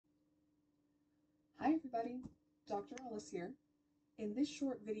Hi everybody, Dr. Ahles here. In this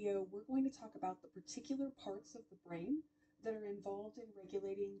short video, we're going to talk about the particular parts of the brain that are involved in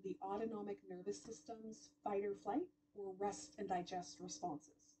regulating the autonomic nervous system's fight or flight or rest and digest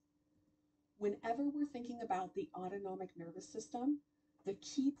responses. Whenever we're thinking about the autonomic nervous system, the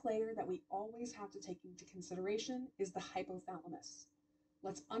key player that we always have to take into consideration is the hypothalamus.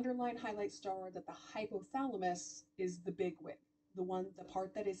 Let's underline, highlight, star that the hypothalamus is the big wig, the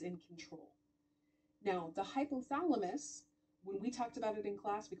part that is in control. Now, the hypothalamus, when we talked about it in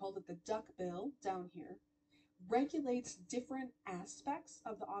class, we called it the duck bill down here, regulates different aspects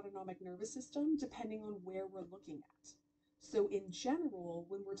of the autonomic nervous system depending on where we're looking at. So in general,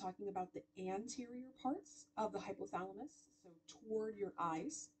 when we're talking about the anterior parts of the hypothalamus, so toward your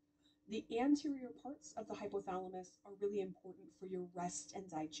eyes, the anterior parts of the hypothalamus are really important for your rest and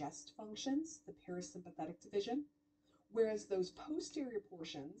digest functions, the parasympathetic division. Whereas those posterior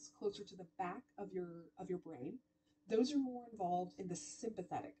portions, closer to the back of your brain, those are more involved in the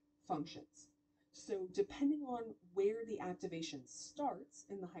sympathetic functions. So depending on where the activation starts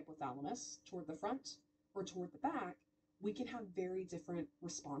in the hypothalamus, toward the front or toward the back, we can have very different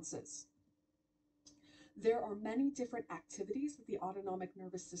responses. There are many different activities that the autonomic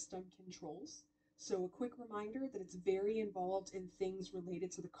nervous system controls. So a quick reminder that it's very involved in things related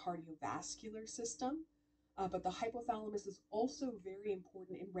to the cardiovascular system, but the hypothalamus is also very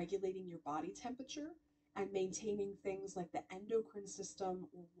important in regulating your body temperature and maintaining things like the endocrine system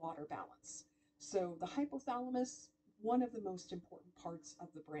or water balance. So the hypothalamus, one of the most important parts of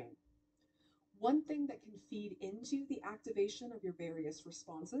the brain. One thing that can feed into the activation of your various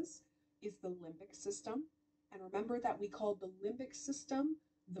responses is the limbic system. And remember that we called the limbic system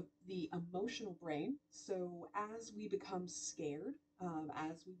the emotional brain. So as we become scared,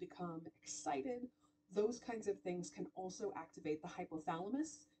 as we become excited, those kinds of things can also activate the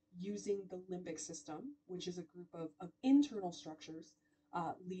hypothalamus using the limbic system, which is a group of internal structures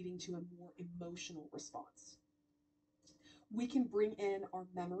leading to a more emotional response. We can bring in our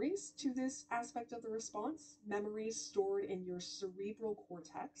memories to this aspect of the response, memories stored in your cerebral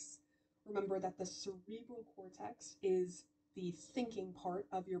cortex. Remember that the cerebral cortex is the thinking part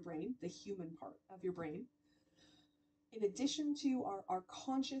of your brain, the human part of your brain. In addition to our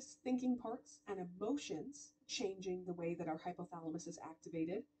conscious thinking parts and emotions changing the way that our hypothalamus is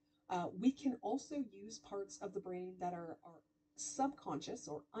activated, we can also use parts of the brain that are subconscious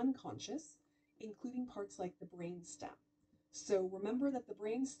or unconscious, including parts like the brain stem. So remember that the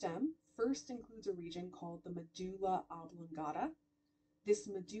brain stem first includes a region called the medulla oblongata. This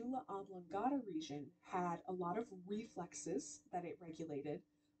medulla oblongata region had a lot of reflexes that it regulated,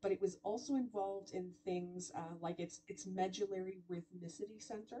 but it was also involved in things like its medullary rhythmicity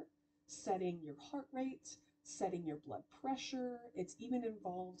center, setting your heart rate, setting your blood pressure. It's even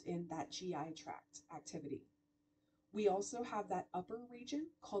involved in that GI tract activity. We also have that upper region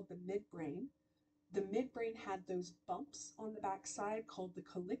called the midbrain. The midbrain had those bumps on the backside called the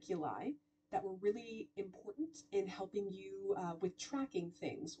colliculi that were really important in helping you with tracking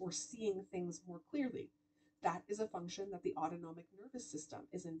things or seeing things more clearly. That is a function that the autonomic nervous system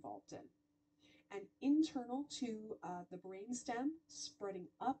is involved in. And internal to the brainstem, spreading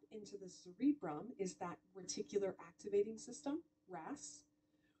up into the cerebrum, is that reticular activating system, RAS.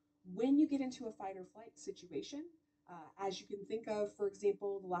 When you get into a fight or flight situation, as you can think of, for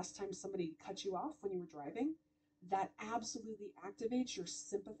example, the last time somebody cut you off when you were driving, that absolutely activates your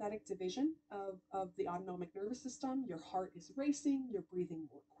sympathetic division of the autonomic nervous system. Your heart is racing, you're breathing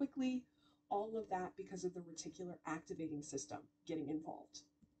more quickly, all of that because of the reticular activating system getting involved.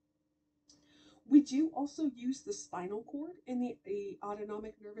 We do also use the spinal cord in the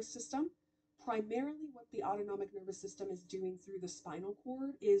autonomic nervous system. Primarily what the autonomic nervous system is doing through the spinal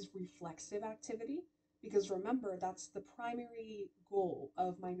cord is reflexive activity, because remember, that's the primary goal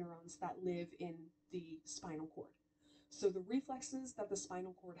of my neurons that live in the spinal cord. So the reflexes that the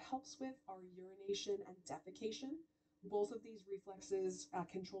spinal cord helps with are urination and defecation. Both of these reflexes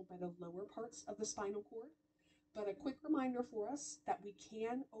controlled by the lower parts of the spinal cord. But a quick reminder for us that we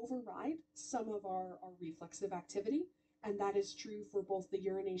can override some of our reflexive activity, and that is true for both the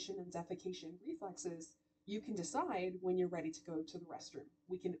urination and defecation reflexes. You can decide when you're ready to go to the restroom.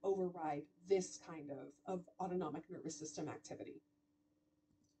 We can override this kind of autonomic nervous system activity.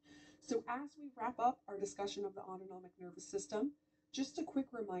 So as we wrap up our discussion of the autonomic nervous system, just a quick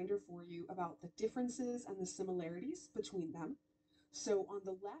reminder for you about the differences and the similarities between them. So on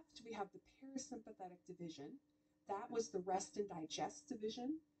the left, we have the parasympathetic division. That was the rest and digest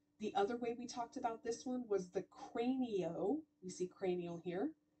division. The other way we talked about this one was the cranio, we see cranial here,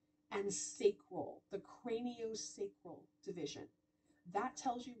 and sacral, the craniosacral division. That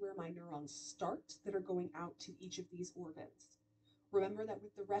tells you where my neurons start that are going out to each of these organs. Remember that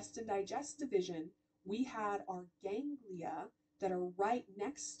with the rest and digest division, we had our ganglia that are right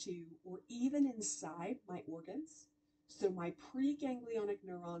next to or even inside my organs. So my preganglionic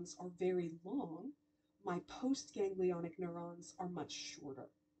neurons are very long. My postganglionic neurons are much shorter.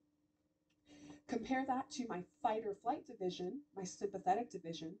 Compare that to my fight or flight division, my sympathetic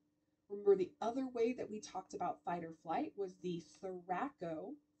division. Remember, the other way that we talked about fight or flight was the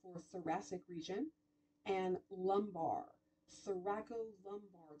thoraco for thoracic region and lumbar,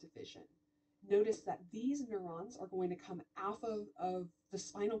 thoracolumbar division. Notice that these neurons are going to come out of the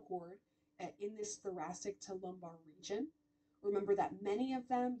spinal cord in this thoracic to lumbar region. Remember that many of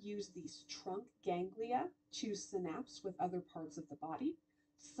them use these trunk ganglia to synapse with other parts of the body.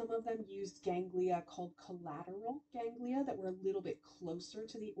 Some of them used ganglia called collateral ganglia that were a little bit closer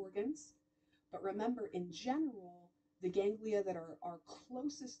to the organs. But remember, in general, the ganglia that are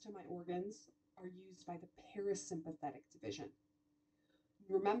closest to my organs are used by the parasympathetic division.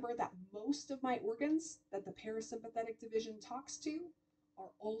 Remember that most of my organs that the parasympathetic division talks to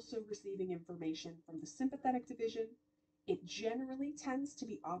are also receiving information from the sympathetic division. It generally tends to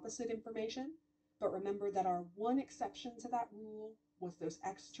be opposite information, but remember that our one exception to that rule was those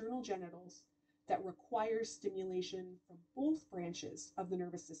external genitals that require stimulation from both branches of the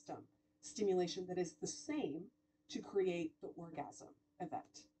nervous system, stimulation that is the same to create the orgasm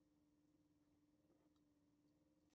event.